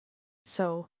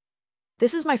So,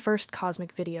 this is my first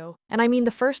Cosmic video, and I mean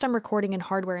the first I'm recording in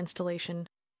hardware installation,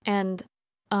 and,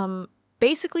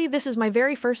 basically this is my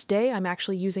very first day I'm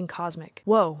actually using Cosmic.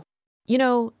 Whoa. You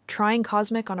know, trying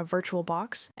Cosmic on a virtual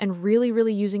box, and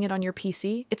really using it on your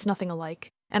PC, it's nothing alike.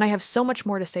 And I have so much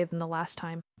more to say than the last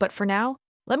time. But for now,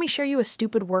 let me share you a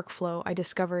stupid workflow I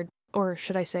discovered, or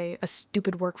should I say, a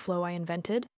stupid workflow I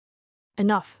invented?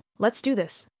 Enough. Let's do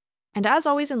this. And as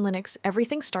always in Linux,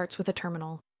 everything starts with a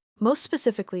terminal. Most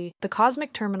specifically, the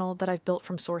Cosmic terminal that I've built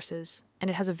from sources,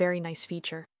 and it has a very nice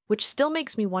feature, which still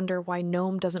makes me wonder why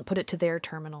GNOME doesn't put it to their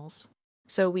terminals.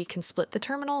 So we can split the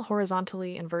terminal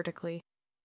horizontally and vertically.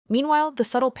 Meanwhile, the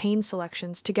subtle pane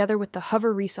selections together with the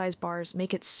hover resize bars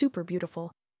make it super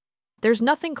beautiful. There's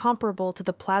nothing comparable to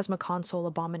the Plasma console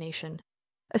abomination.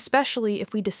 Especially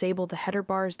if we disable the header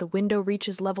bars, the window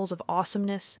reaches levels of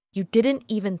awesomeness you didn't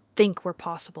even think were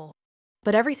possible.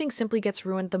 But everything simply gets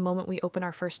ruined the moment we open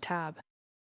our first tab.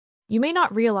 You may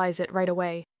not realize it right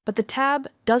away, but the tab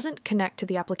doesn't connect to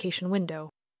the application window.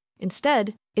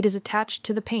 Instead, it is attached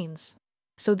to the panes.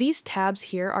 So these tabs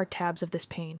here are tabs of this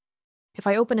pane. If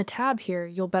I open a tab here,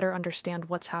 you'll better understand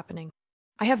what's happening.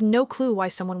 I have no clue why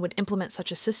someone would implement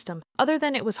such a system, other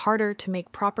than it was harder to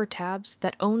make proper tabs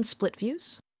that own split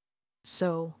views.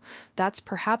 So that's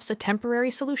perhaps a temporary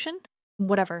solution?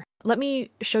 Whatever. Let me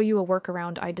show you a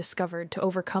workaround I discovered to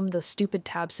overcome the stupid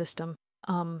tab system.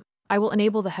 I will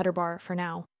enable the header bar for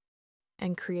now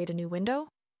and create a new window.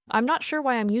 I'm not sure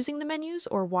why I'm using the menus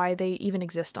or why they even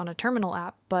exist on a terminal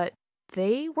app, but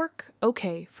they work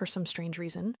okay for some strange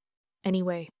reason.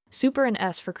 Anyway, Super and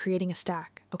S for creating a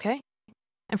stack, okay?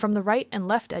 And from the right and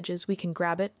left edges, we can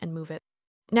grab it and move it.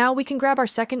 Now we can grab our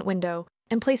second window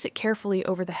and place it carefully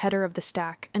over the header of the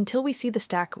stack until we see the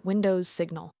stack Windows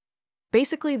signal.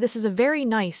 Basically, this is a very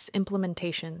nice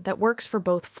implementation that works for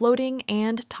both floating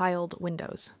and tiled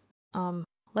windows.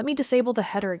 Let me disable the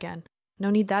header again. No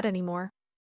need that anymore.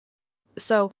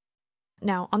 So,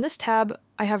 now on this tab,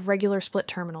 I have regular split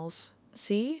terminals.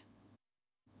 See?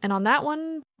 And on that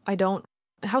one, I don't.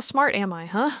 How smart am I,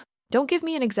 huh? Don't give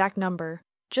me an exact number.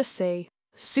 Just say,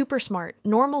 super smart,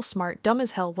 normal smart, dumb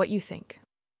as hell, what you think.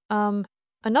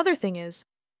 Another thing is,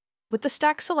 with the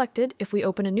stack selected, if we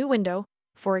open a new window,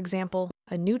 for example,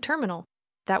 a new terminal,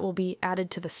 that will be added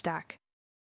to the stack.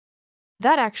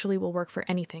 That actually will work for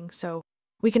anything, so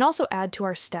we can also add to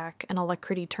our stack an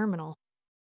Alacrity terminal,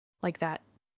 like that.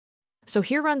 So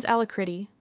here runs Alacrity,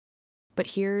 but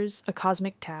here's a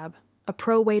Cosmic tab, a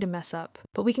pro way to mess up,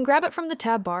 but we can grab it from the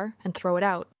tab bar and throw it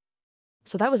out.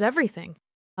 So that was everything.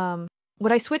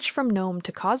 Would I switch from GNOME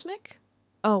to Cosmic?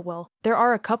 Oh well, there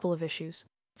are a couple of issues.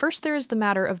 First there is the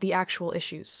matter of the actual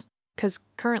issues, because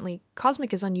currently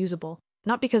Cosmic is unusable,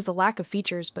 not because of the lack of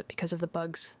features, but because of the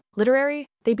bugs. Literary,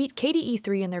 they beat KDE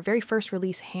 3 in their very first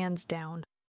release hands down.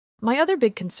 My other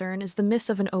big concern is the miss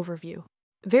of an overview.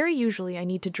 Very usually I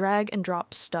need to drag and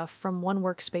drop stuff from one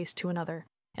workspace to another,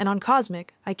 and on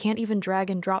Cosmic, I can't even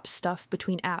drag and drop stuff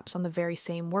between apps on the very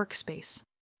same workspace.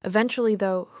 Eventually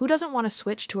though, who doesn't want to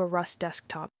switch to a Rust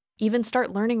desktop? Even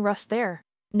start learning Rust there.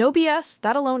 No BS,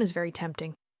 that alone is very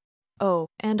tempting. Oh,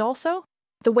 and also,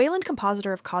 the Wayland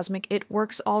compositor of Cosmic, it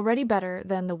works already better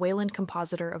than the Wayland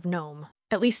compositor of GNOME.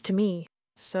 At least to me,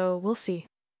 so we'll see.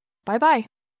 Bye bye.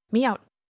 Me out.